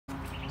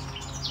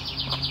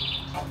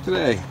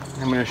Today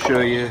I'm going to show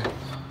you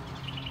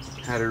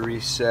how to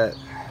reset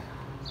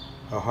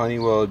a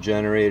Honeywell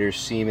generator,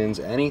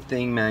 Seimens,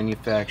 anything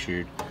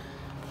manufactured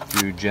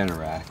through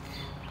Generac.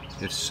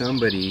 If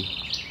somebody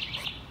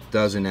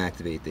doesn't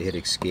activate, they hit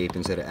escape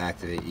instead of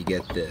activate, you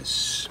get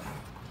this.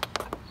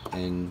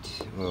 And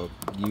well,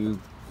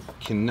 you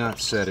cannot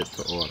set it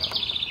to auto.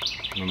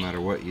 No matter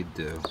what you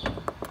do,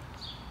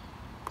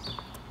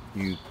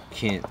 you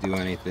can't do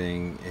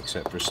anything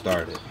except for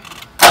start it.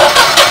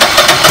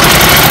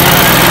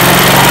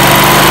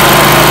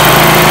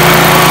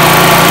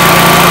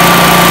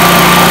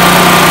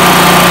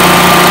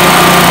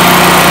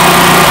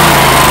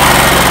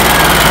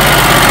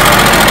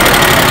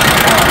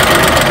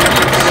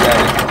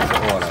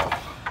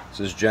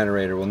 This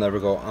generator will never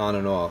go on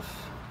and off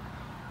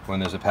when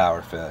there's a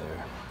power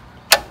failure.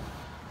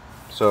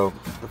 So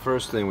the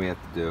first thing we have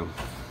to do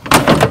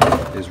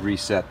is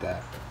reset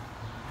that.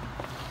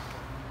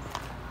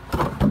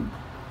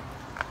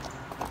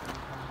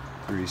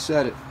 To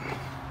reset it,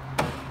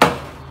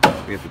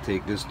 we have to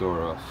take this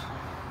door off.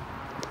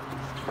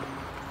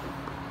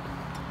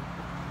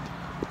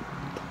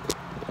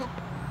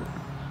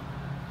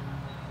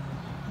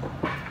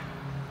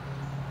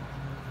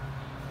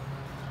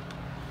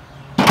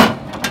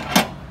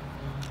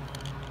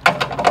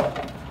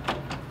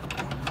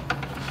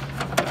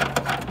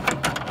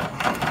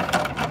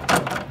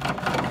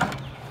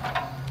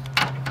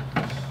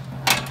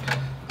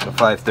 So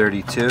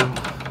 532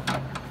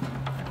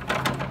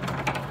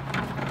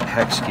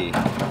 hex key.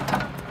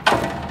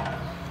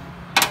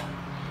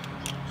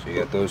 So you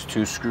got those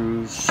two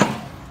screws.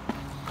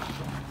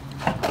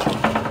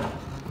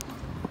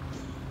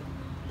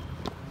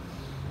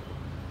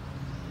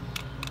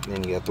 And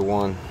then you got the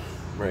one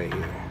right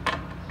here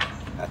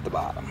at the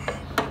bottom.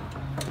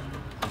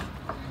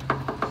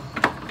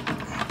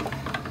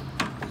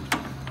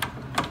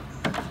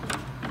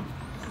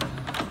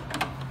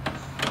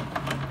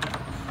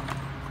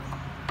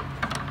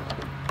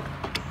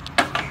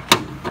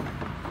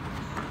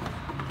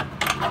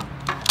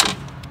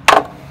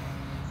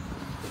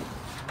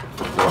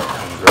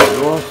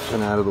 Off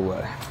and out of the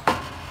way.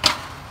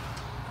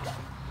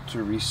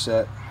 To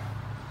reset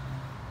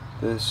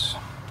this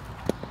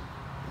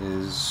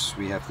is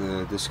we have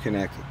to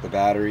disconnect the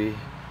battery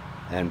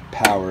and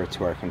power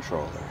to our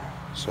controller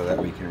so that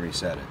we can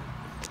reset it.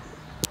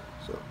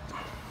 So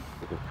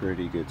a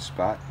pretty good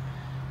spot.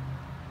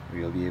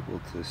 You'll be able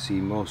to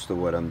see most of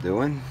what I'm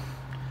doing.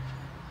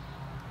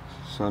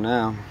 So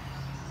now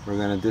we're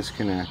going to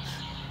disconnect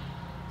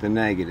the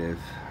negative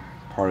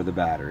part of the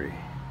battery,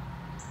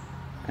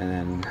 and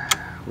then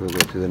we'll go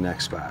to the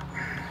next spot.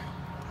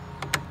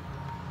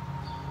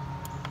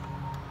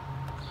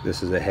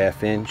 This is a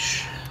 1/2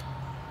 inch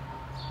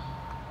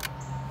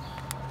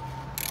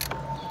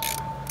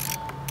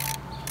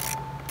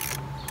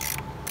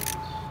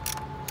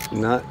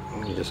nut.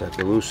 You just have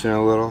to loosen it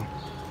a little.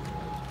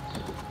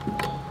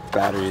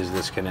 Battery is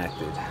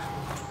disconnected.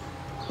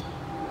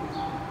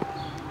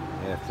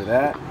 After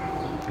that,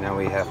 now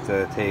we have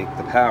to take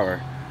the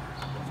power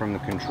from the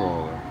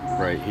controller.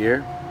 Right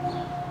here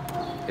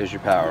is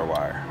your power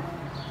wire.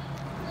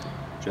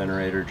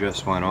 Generator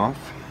just went off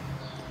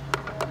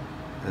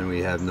and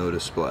we have no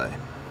display.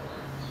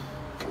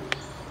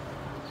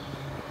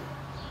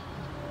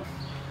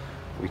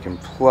 We can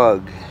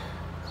plug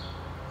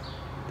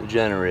the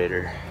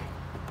generator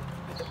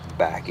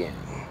back in.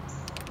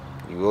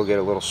 You will get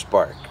a little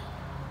spark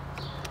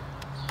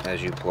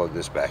as you plug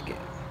this back in.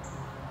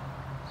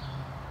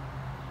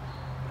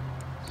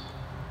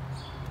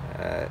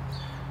 That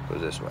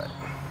goes this way.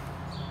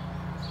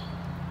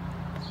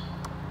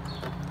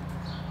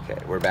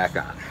 Okay, we're back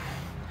on.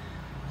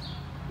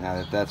 Now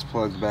that that's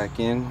plugged back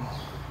in,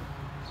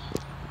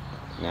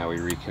 now we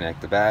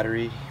reconnect the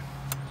battery.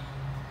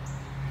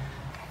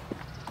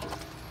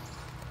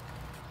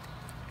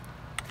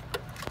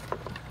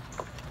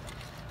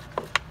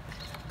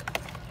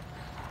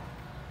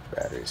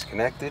 Battery's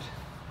connected.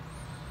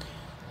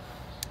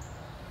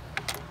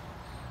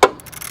 Turn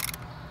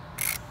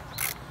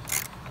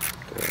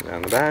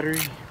down the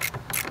battery.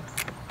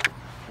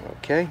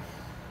 Okay.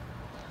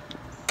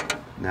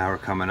 Now we're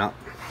coming up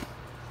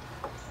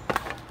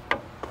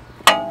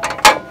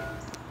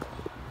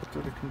to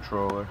the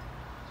controller.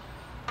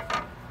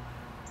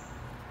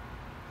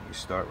 We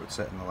start with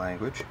setting the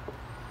language.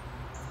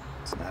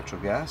 It's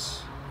natural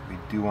gas. We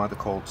do want the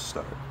cold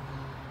start.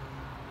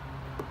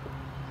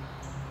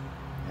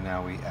 And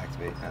now we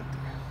activate enter.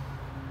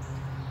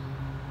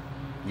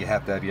 You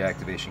have to have your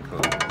activation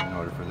code in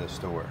order for this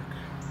to work.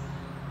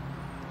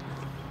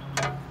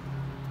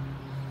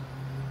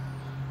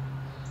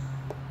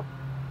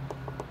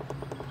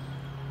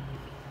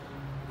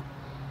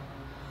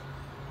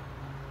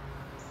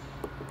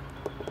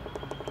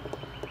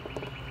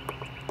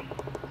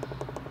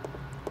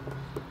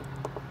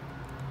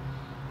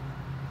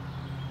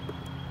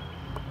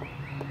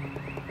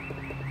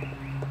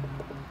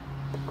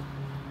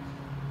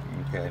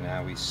 Okay,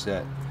 now we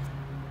set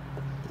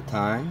the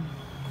time.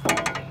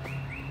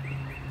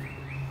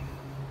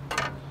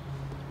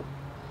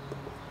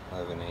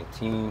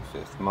 11/18,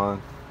 5th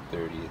month,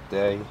 30th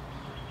day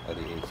of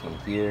the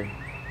 18th year.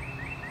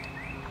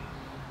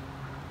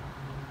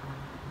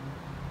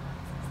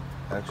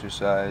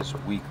 Exercise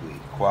weekly.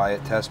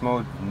 Quiet test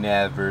mode.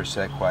 Never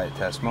set quiet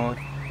test mode.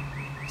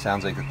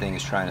 Sounds like the thing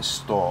is trying to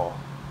stall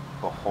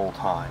the whole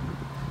time.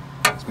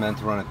 It's meant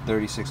to run at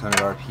 3,600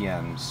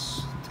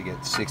 RPMs to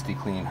get 60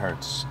 clean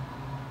hertz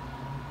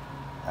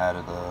out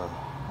of the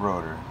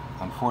rotor.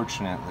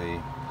 Unfortunately,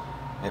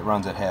 it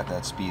runs at half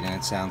that speed, and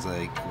it sounds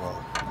like,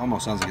 well,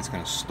 almost sounds like it's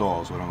going to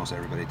stall, is what almost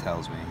everybody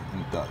tells me,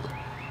 and it does.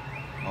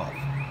 Off.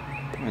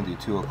 I'm going to do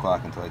 2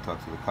 o'clock until I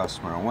talk to the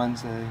customer on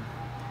Wednesday.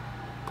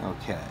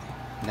 Okay,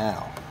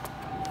 now